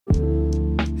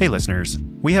Hey listeners,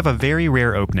 we have a very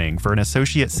rare opening for an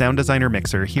associate sound designer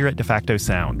mixer here at DeFacto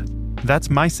Sound. That's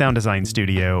my sound design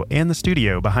studio and the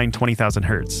studio behind 20,000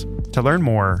 Hertz. To learn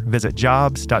more, visit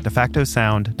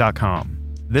jobs.defactosound.com.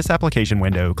 This application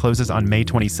window closes on May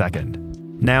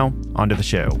 22nd. Now, onto the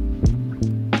show.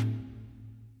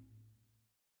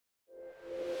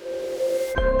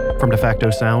 From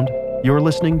DeFacto Sound, you're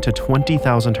listening to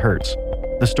 20,000 Hertz,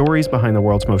 the stories behind the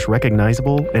world's most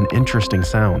recognizable and interesting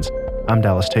sounds. I'm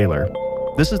Dallas Taylor.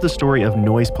 This is the story of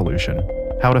noise pollution,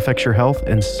 how it affects your health,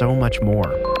 and so much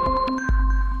more.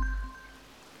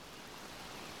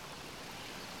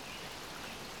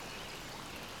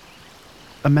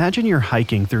 Imagine you're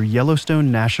hiking through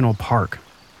Yellowstone National Park.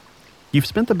 You've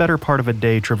spent the better part of a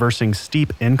day traversing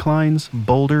steep inclines,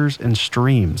 boulders, and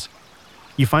streams.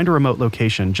 You find a remote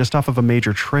location just off of a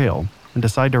major trail and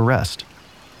decide to rest.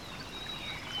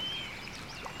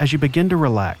 As you begin to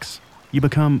relax, you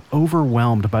become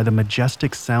overwhelmed by the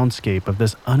majestic soundscape of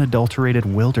this unadulterated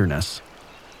wilderness.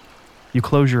 You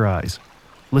close your eyes,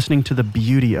 listening to the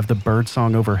beauty of the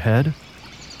birdsong overhead,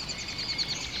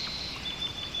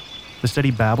 the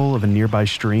steady babble of a nearby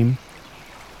stream,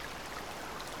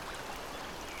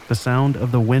 the sound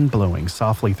of the wind blowing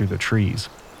softly through the trees.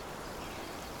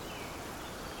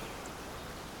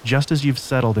 Just as you've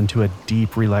settled into a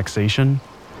deep relaxation,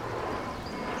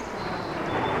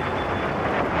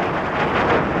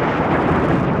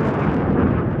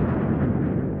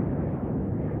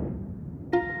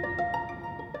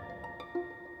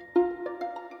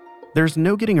 there's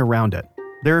no getting around it.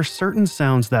 There are certain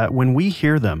sounds that when we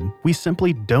hear them, we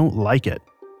simply don't like it.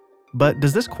 But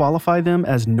does this qualify them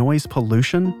as noise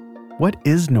pollution? What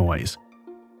is noise?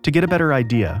 To get a better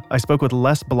idea, I spoke with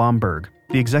Les Blomberg,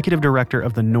 the executive director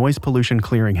of the Noise Pollution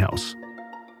Clearinghouse.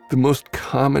 The most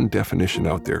common definition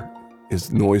out there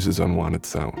is noise is unwanted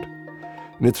sound.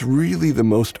 And it's really the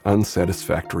most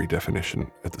unsatisfactory definition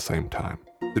at the same time.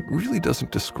 It really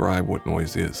doesn't describe what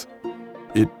noise is.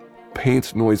 It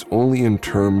paints noise only in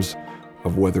terms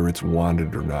of whether it's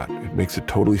wanted or not. It makes it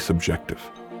totally subjective.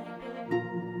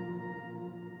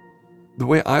 The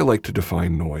way I like to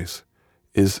define noise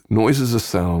is a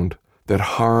sound that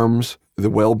harms the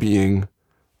well-being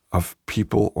of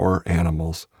people or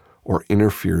animals or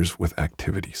interferes with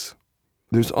activities.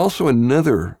 There's also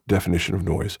another definition of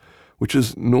noise, which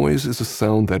is noise is a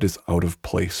sound that is out of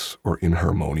place or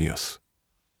inharmonious.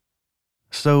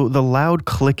 So the loud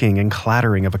clicking and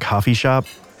clattering of a coffee shop,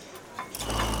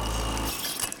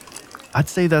 I'd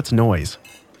say that's noise.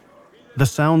 The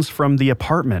sounds from the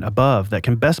apartment above that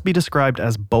can best be described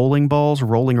as bowling balls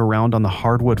rolling around on the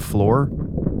hardwood floor,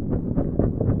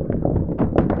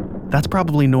 that's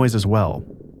probably noise as well.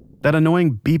 That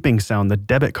annoying beeping sound the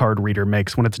debit card reader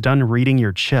makes when it's done reading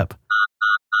your chip,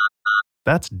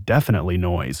 that's definitely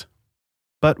noise.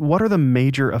 But what are the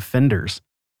major offenders?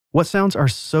 What sounds are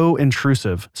so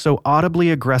intrusive, so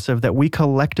audibly aggressive that we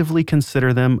collectively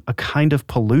consider them a kind of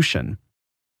pollution?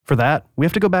 For that, we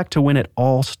have to go back to when it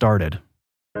all started.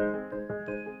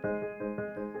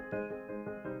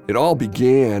 It all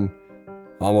began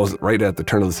almost right at the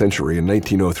turn of the century in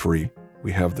 1903.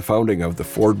 We have the founding of the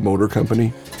Ford Motor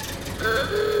Company.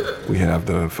 We have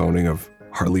the founding of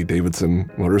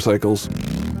Harley-Davidson motorcycles.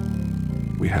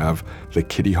 We have the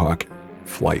Kitty Hawk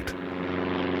flight.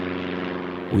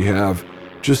 We have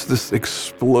just this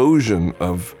explosion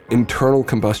of internal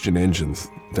combustion engines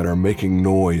that are making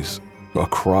noise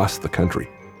across the country.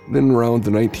 Then around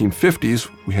the 1950s,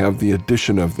 we have the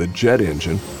addition of the jet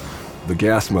engine, the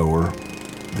gas mower,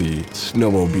 the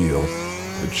snowmobile,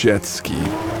 the jet ski,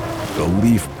 the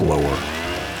leaf blower.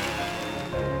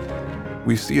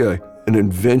 We see an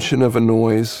invention of a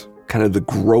noise, kind of the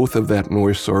growth of that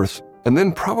noise source. And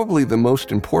then probably the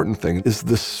most important thing is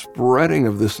the spreading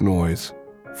of this noise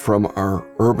from our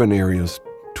urban areas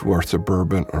to our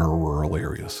suburban and our rural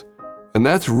areas. And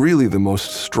that's really the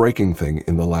most striking thing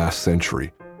in the last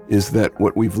century, is that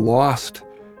what we've lost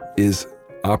is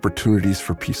opportunities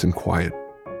for peace and quiet.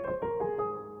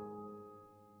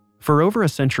 For over a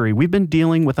century, we've been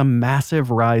dealing with a massive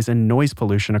rise in noise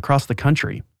pollution across the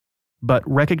country. But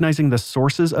recognizing the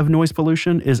sources of noise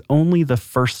pollution is only the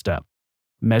first step.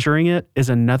 Measuring it is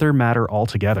another matter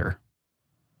altogether.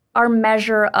 Our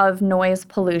measure of noise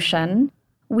pollution,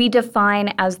 we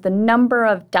define as the number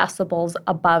of decibels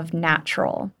above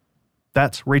natural.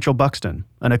 That's Rachel Buxton,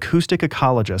 an acoustic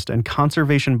ecologist and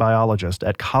conservation biologist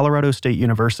at Colorado State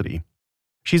University.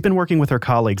 She's been working with her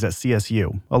colleagues at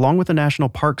CSU, along with the National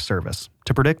Park Service,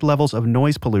 to predict levels of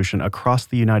noise pollution across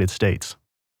the United States.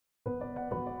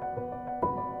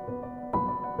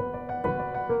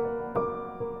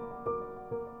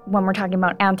 when we're talking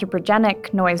about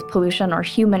anthropogenic noise pollution or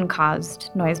human-caused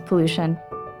noise pollution,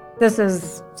 this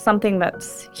is something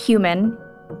that's human,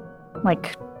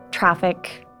 like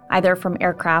traffic, either from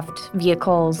aircraft,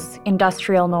 vehicles,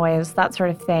 industrial noise, that sort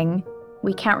of thing.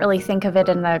 We can't really think of it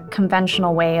in the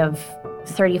conventional way of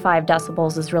 35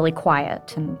 decibels is really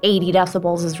quiet and 80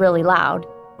 decibels is really loud.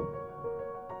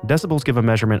 Decibels give a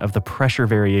measurement of the pressure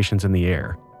variations in the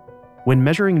air. When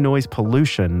measuring noise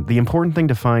pollution, the important thing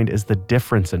to find is the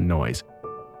difference in noise.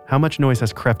 How much noise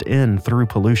has crept in through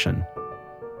pollution?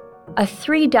 A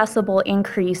 3 decibel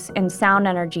increase in sound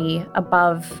energy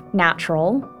above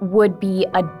natural would be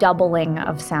a doubling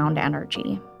of sound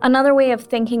energy. Another way of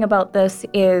thinking about this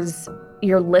is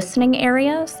your listening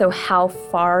area, so how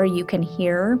far you can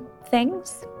hear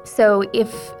things. So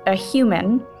if a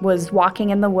human was walking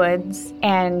in the woods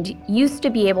and used to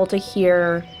be able to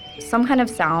hear some kind of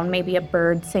sound, maybe a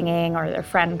bird singing or their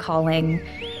friend calling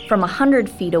from 100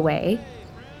 feet away,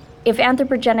 if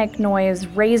anthropogenic noise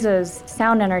raises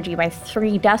sound energy by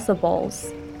 3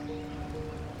 decibels,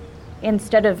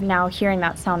 instead of now hearing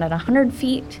that sound at 100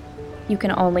 feet, you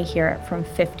can only hear it from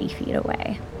 50 feet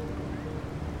away.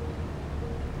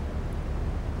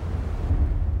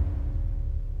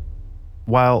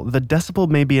 While the decibel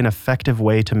may be an effective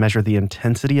way to measure the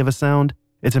intensity of a sound,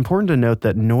 it's important to note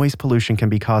that noise pollution can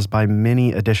be caused by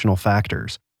many additional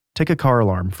factors. Take a car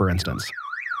alarm, for instance.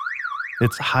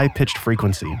 Its high-pitched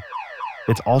frequency,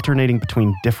 its alternating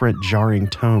between different jarring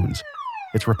tones,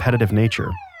 its repetitive nature.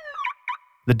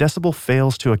 The decibel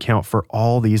fails to account for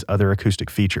all these other acoustic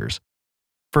features.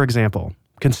 For example,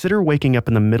 consider waking up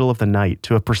in the middle of the night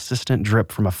to a persistent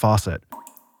drip from a faucet.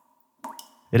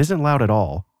 It isn't loud at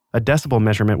all. A decibel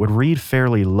measurement would read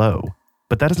fairly low,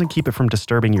 but that doesn't keep it from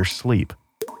disturbing your sleep.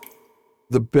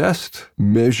 The best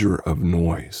measure of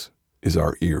noise is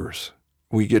our ears.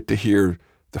 We get to hear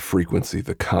the frequency,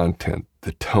 the content,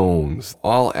 the tones,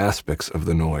 all aspects of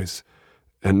the noise,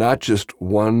 and not just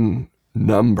one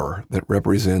number that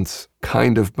represents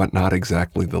kind of but not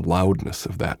exactly the loudness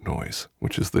of that noise,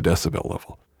 which is the decibel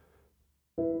level.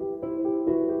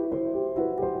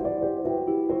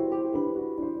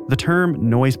 The term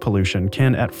noise pollution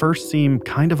can at first seem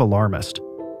kind of alarmist.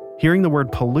 Hearing the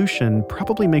word pollution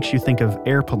probably makes you think of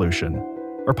air pollution,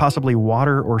 or possibly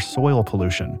water or soil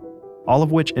pollution, all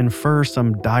of which infer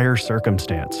some dire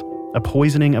circumstance, a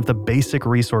poisoning of the basic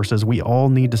resources we all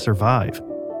need to survive.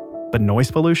 But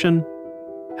noise pollution?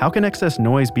 How can excess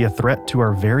noise be a threat to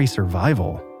our very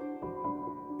survival?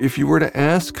 If you were to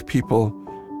ask people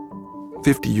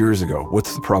 50 years ago,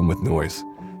 what's the problem with noise?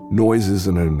 Noise is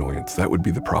an annoyance. That would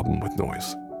be the problem with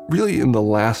noise. Really, in the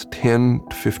last 10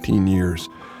 to 15 years,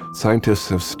 scientists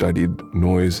have studied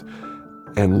noise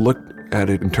and looked at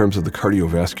it in terms of the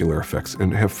cardiovascular effects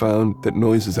and have found that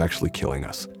noise is actually killing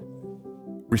us.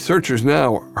 Researchers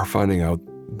now are finding out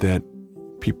that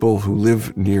people who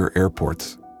live near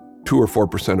airports, 2 or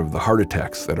 4% of the heart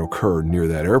attacks that occur near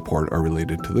that airport are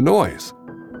related to the noise.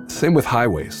 Same with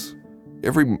highways.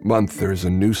 Every month there's a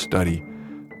new study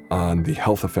on the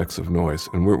health effects of noise,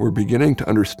 and we're beginning to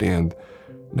understand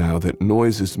now that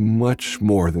noise is much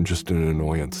more than just an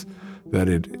annoyance, that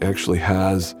it actually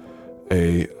has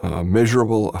a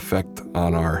measurable effect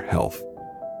on our health.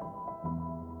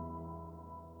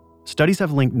 Studies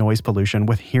have linked noise pollution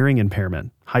with hearing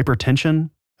impairment, hypertension,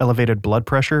 elevated blood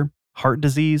pressure, heart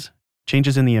disease,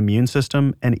 changes in the immune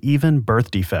system, and even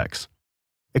birth defects.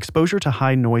 Exposure to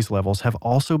high noise levels have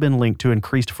also been linked to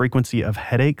increased frequency of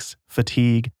headaches,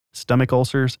 fatigue, stomach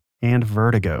ulcers, and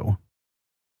vertigo.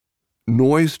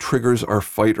 Noise triggers our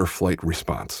fight or flight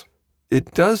response.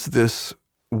 It does this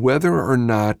whether or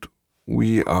not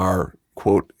we are,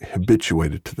 quote,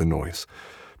 habituated to the noise.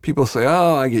 People say,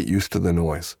 oh, I get used to the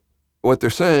noise. What they're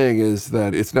saying is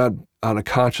that it's not on a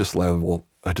conscious level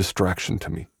a distraction to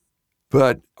me.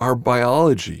 But our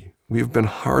biology, we've been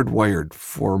hardwired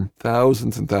for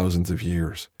thousands and thousands of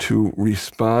years to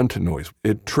respond to noise.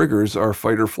 It triggers our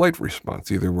fight or flight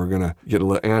response. Either we're going to get a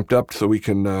little amped up so we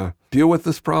can deal with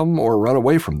this problem or run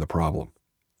away from the problem.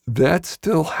 That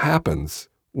still happens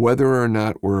whether or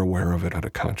not we're aware of it at a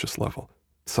conscious level.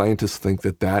 Scientists think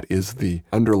that that is the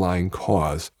underlying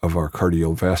cause of our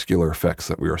cardiovascular effects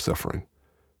that we are suffering.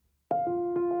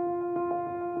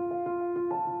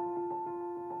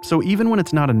 So even when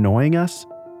it's not annoying us,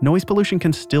 noise pollution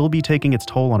can still be taking its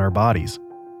toll on our bodies.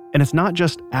 And it's not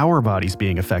just our bodies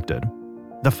being affected.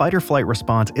 The fight or flight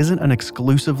response isn't an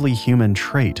exclusively human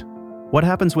trait. What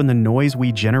happens when the noise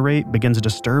we generate begins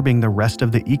disturbing the rest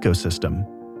of the ecosystem?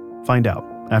 Find out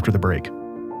after the break.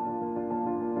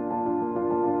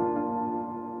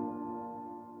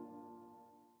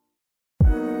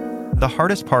 the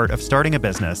hardest part of starting a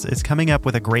business is coming up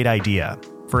with a great idea.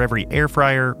 For every air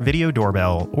fryer, video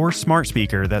doorbell, or smart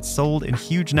speaker that's sold in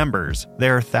huge numbers,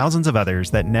 there are thousands of others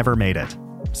that never made it.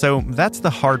 So that's the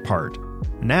hard part.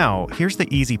 Now, here's the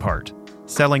easy part: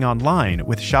 selling online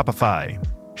with Shopify.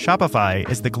 Shopify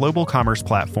is the global commerce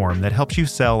platform that helps you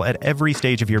sell at every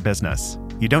stage of your business.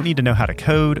 You don't need to know how to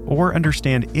code or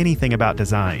understand anything about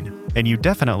design. And you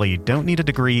definitely don't need a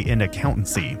degree in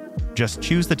accountancy. Just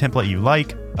choose the template you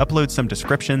like, upload some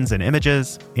descriptions and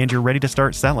images, and you're ready to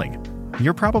start selling.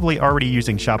 You're probably already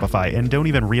using Shopify and don't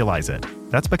even realize it.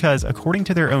 That's because, according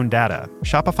to their own data,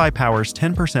 Shopify powers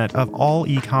 10% of all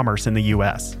e-commerce in the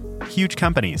US. Huge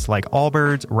companies like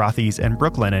Allbirds, Rothy's, and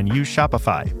Brooklinen use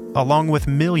Shopify, along with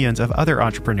millions of other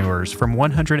entrepreneurs from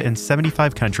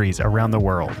 175 countries around the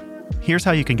world. Here's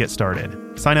how you can get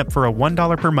started. Sign up for a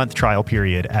 $1 per month trial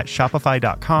period at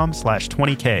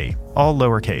shopify.com/20K, all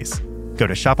lowercase. Go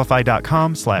to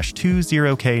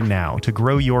shopify.com/20K now to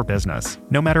grow your business,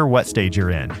 no matter what stage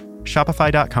you're in.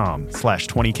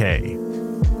 Shopify.com/20K.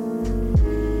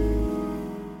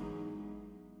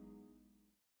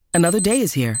 Another day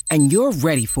is here, and you're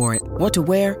ready for it. What to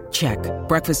wear? Check.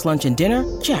 Breakfast, lunch, and dinner?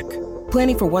 Check.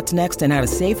 Planning for what's next and how to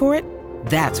save for it?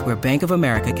 That's where Bank of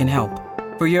America can help.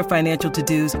 For your financial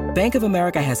to-dos, Bank of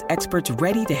America has experts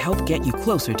ready to help get you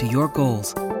closer to your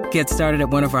goals. Get started at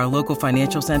one of our local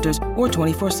financial centers or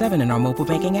 24/7 in our mobile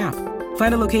banking app.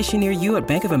 Find a location near you at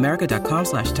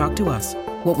bankofamerica.com/talktous.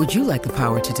 What would you like the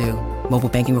power to do? Mobile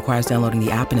banking requires downloading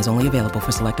the app and is only available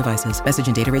for select devices. Message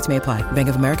and data rates may apply. Bank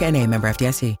of America NA, member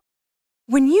FDIC.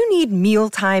 When you need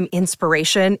mealtime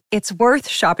inspiration, it's worth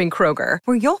shopping Kroger,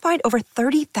 where you'll find over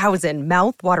 30,000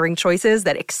 mouth-watering choices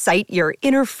that excite your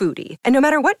inner foodie. And no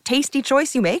matter what tasty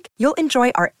choice you make, you'll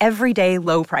enjoy our everyday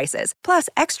low prices, plus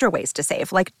extra ways to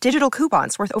save, like digital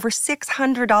coupons worth over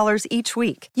 $600 each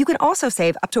week. You can also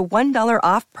save up to $1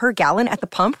 off per gallon at the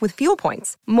pump with fuel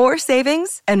points. More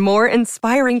savings and more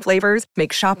inspiring flavors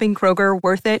make shopping Kroger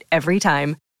worth it every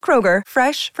time. Kroger,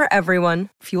 fresh for everyone.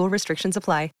 Fuel restrictions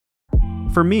apply.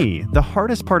 For me, the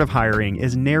hardest part of hiring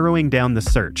is narrowing down the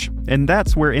search, and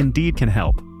that's where Indeed can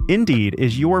help. Indeed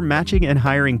is your matching and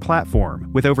hiring platform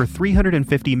with over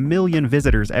 350 million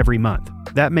visitors every month.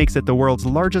 That makes it the world's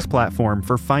largest platform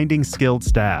for finding skilled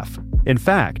staff. In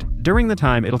fact, during the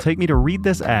time it'll take me to read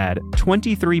this ad,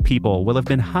 23 people will have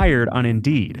been hired on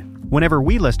Indeed. Whenever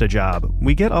we list a job,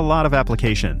 we get a lot of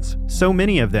applications. So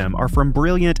many of them are from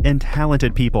brilliant and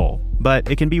talented people. But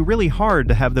it can be really hard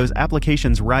to have those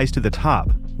applications rise to the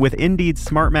top. With Indeed's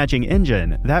Smart Matching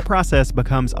Engine, that process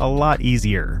becomes a lot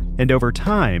easier. And over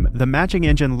time, the matching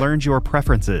engine learns your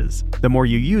preferences. The more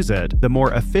you use it, the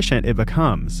more efficient it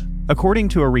becomes. According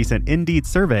to a recent Indeed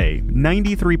survey,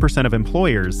 93% of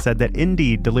employers said that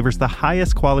Indeed delivers the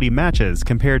highest quality matches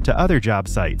compared to other job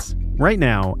sites. Right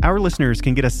now, our listeners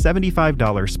can get a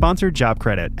 $75 sponsored job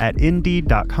credit at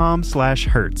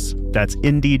Indeed.com/Hertz. That's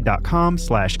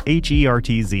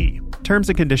Indeed.com/HERTZ. Terms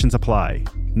and conditions apply.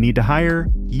 Need to hire?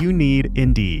 You need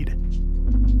Indeed.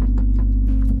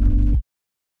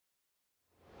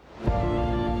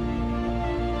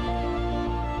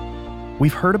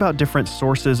 We've heard about different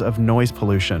sources of noise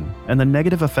pollution and the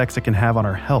negative effects it can have on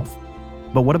our health.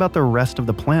 But what about the rest of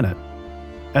the planet?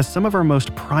 As some of our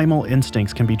most primal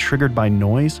instincts can be triggered by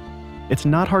noise, it's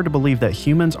not hard to believe that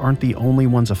humans aren't the only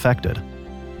ones affected.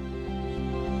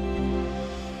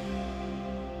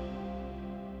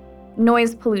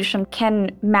 Noise pollution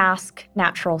can mask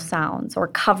natural sounds or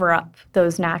cover up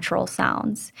those natural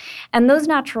sounds. And those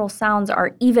natural sounds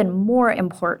are even more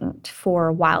important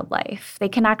for wildlife. They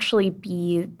can actually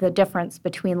be the difference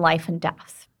between life and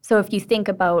death. So if you think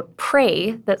about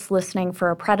prey that's listening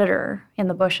for a predator in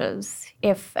the bushes,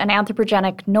 if an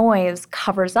anthropogenic noise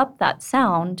covers up that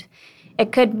sound,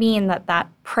 it could mean that that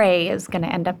prey is going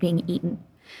to end up being eaten.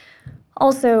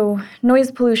 Also,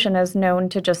 noise pollution is known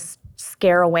to just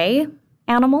scare away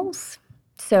animals.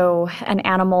 So an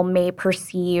animal may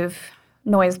perceive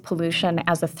noise pollution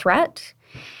as a threat,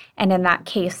 and in that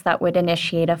case, that would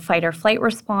initiate a fight or flight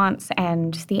response,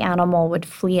 and the animal would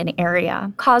flee an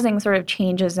area, causing sort of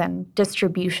changes in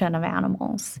distribution of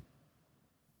animals.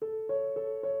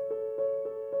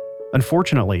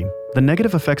 Unfortunately, the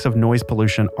negative effects of noise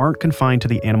pollution aren't confined to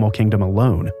the animal kingdom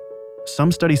alone.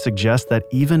 Some studies suggest that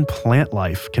even plant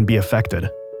life can be affected.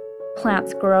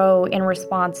 Plants grow in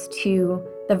response to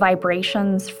the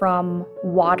vibrations from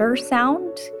water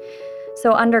sound.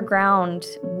 So underground,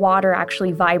 water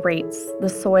actually vibrates the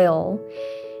soil,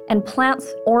 and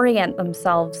plants orient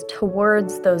themselves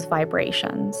towards those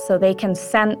vibrations. So they can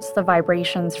sense the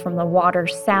vibrations from the water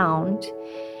sound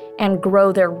and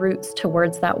grow their roots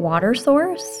towards that water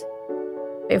source.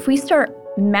 If we start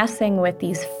messing with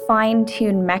these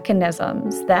fine-tuned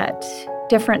mechanisms that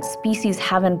different species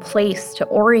have in place to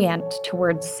orient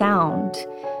towards sound,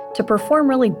 to perform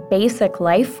really basic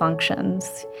life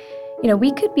functions,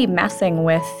 we could be messing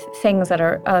with things that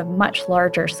are a much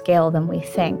larger scale than we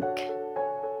think.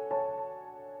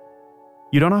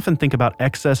 You don't often think about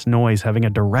excess noise having a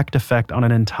direct effect on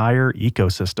an entire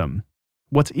ecosystem.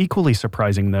 What's equally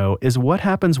surprising, though, is what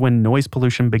happens when noise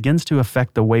pollution begins to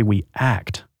affect the way we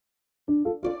act.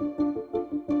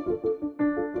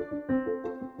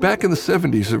 Back in the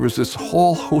 70s, there was this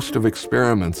whole host of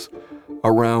experiments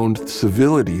around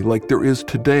civility like there is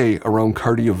today around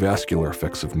cardiovascular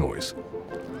effects of noise.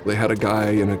 They had a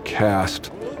guy in a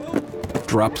cast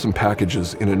drop some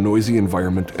packages in a noisy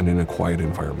environment and in a quiet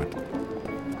environment.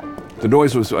 The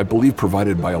noise was, I believe,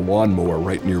 provided by a lawnmower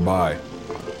right nearby.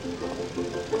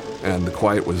 And the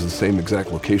quiet was the same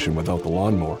exact location without the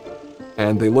lawnmower.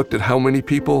 And they looked at how many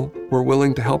people were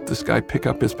willing to help this guy pick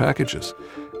up his packages.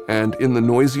 And in the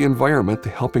noisy environment, the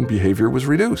helping behavior was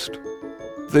reduced.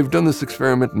 They've done this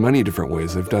experiment in many different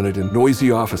ways. They've done it in noisy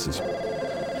offices.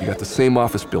 You got the same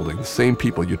office building, the same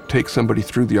people. You take somebody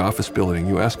through the office building.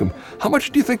 You ask them, how much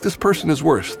do you think this person is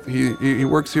worth? He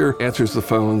works here, answers the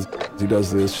phones. He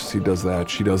does this, he does that,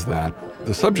 she does that.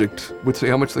 The subject would say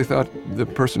how much they thought the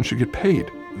person should get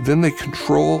paid. Then they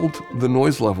controlled the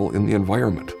noise level in the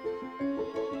environment.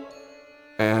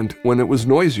 And when it was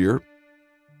noisier,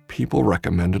 people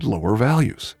recommended lower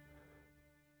values.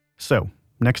 So,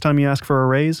 next time you ask for a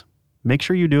raise, make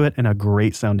sure you do it in a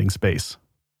great sounding space.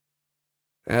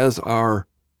 As our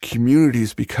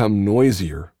communities become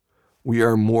noisier, we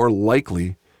are more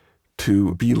likely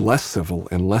to be less civil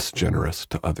and less generous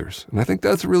to others. And I think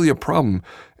that's really a problem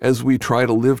as we try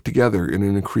to live together in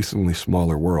an increasingly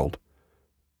smaller world.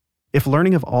 If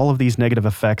learning of all of these negative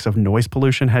effects of noise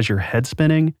pollution has your head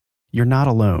spinning, you're not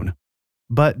alone.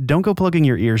 But don't go plugging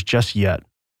your ears just yet.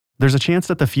 There's a chance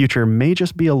that the future may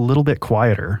just be a little bit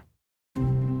quieter.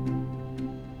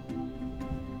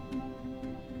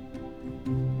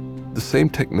 The same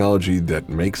technology that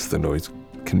makes the noise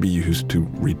can be used to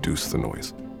reduce the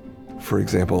noise. For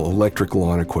example, electric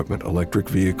lawn equipment, electric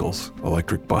vehicles,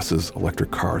 electric buses,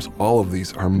 electric cars, all of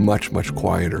these are much, much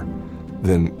quieter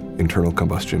than internal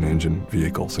combustion engine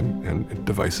vehicles and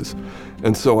devices.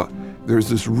 And so there's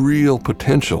this real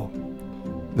potential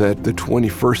that the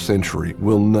 21st century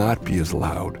will not be as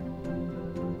loud.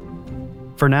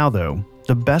 For now, though,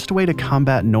 the best way to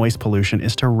combat noise pollution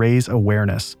is to raise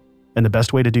awareness. And the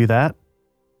best way to do that?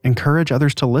 Encourage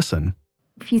others to listen.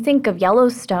 If you think of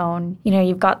Yellowstone,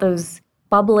 you've got those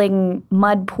bubbling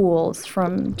mud pools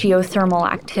from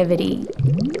geothermal activity.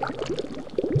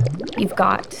 You've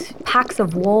got packs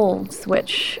of wolves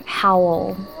which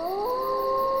howl.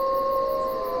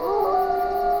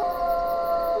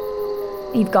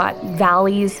 You've got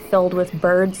valleys filled with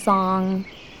bird song.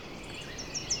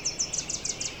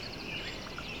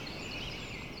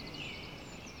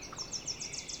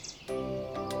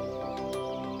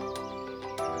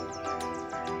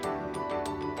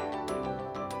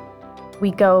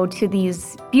 We go to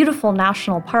these beautiful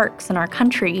national parks in our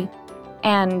country,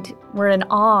 and we're in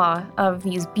awe of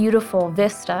these beautiful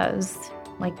vistas,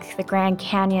 like the Grand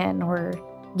Canyon or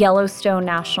Yellowstone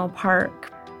National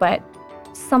Park. But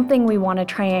something we want to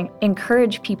try and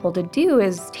encourage people to do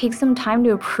is take some time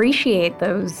to appreciate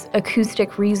those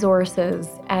acoustic resources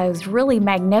as really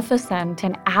magnificent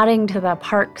and adding to the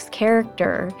park's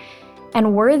character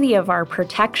and worthy of our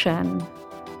protection.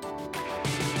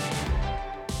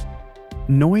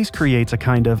 Noise creates a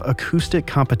kind of acoustic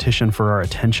competition for our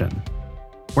attention.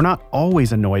 We're not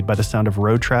always annoyed by the sound of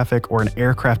road traffic or an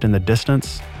aircraft in the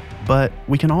distance, but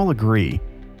we can all agree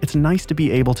it's nice to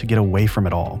be able to get away from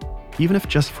it all, even if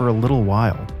just for a little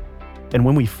while. And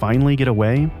when we finally get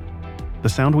away, the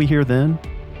sound we hear then,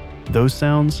 those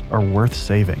sounds are worth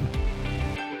saving.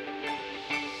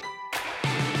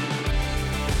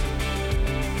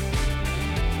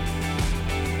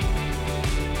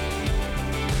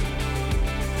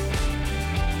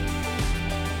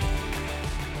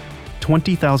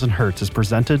 "20,000 Hertz" is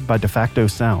presented by DeFacto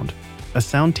Sound, a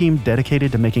sound team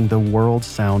dedicated to making the world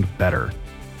sound better.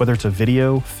 Whether it's a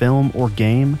video, film, or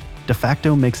game,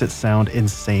 DeFacto makes it sound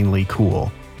insanely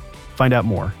cool. Find out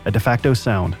more at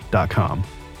defactosound.com.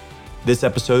 This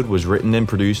episode was written and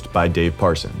produced by Dave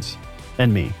Parsons.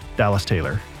 And me, Dallas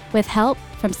Taylor. With help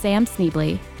from Sam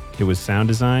Sneebly. It was sound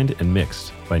designed and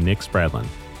mixed by Nick Spradlin.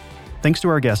 Thanks to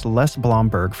our guest Les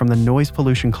Blomberg from the Noise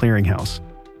Pollution Clearinghouse.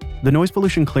 The Noise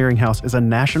Pollution Clearinghouse is a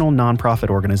national nonprofit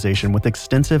organization with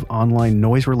extensive online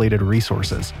noise-related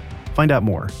resources. Find out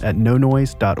more at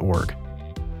nonoise.org.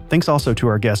 Thanks also to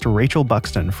our guest Rachel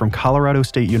Buxton from Colorado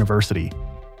State University.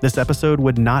 This episode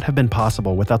would not have been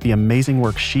possible without the amazing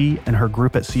work she and her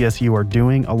group at CSU are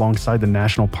doing alongside the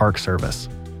National Park Service.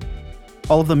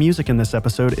 All of the music in this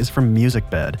episode is from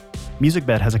MusicBed.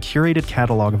 MusicBed has a curated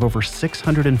catalog of over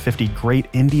 650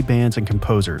 great indie bands and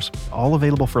composers, all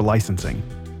available for licensing.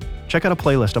 Check out a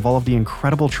playlist of all of the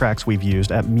incredible tracks we've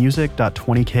used at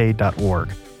music.20k.org.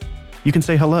 You can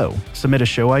say hello, submit a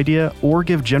show idea, or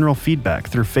give general feedback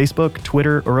through Facebook,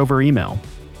 Twitter, or over email.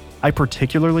 I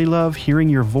particularly love hearing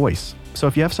your voice, so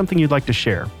if you have something you'd like to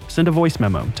share, send a voice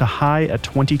memo to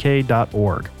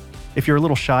hi@20k.org. If you're a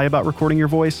little shy about recording your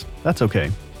voice, that's okay.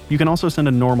 You can also send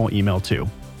a normal email too.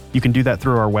 You can do that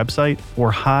through our website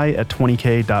or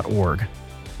hi@20k.org.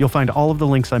 You'll find all of the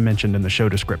links I mentioned in the show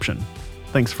description.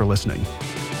 Thanks for listening.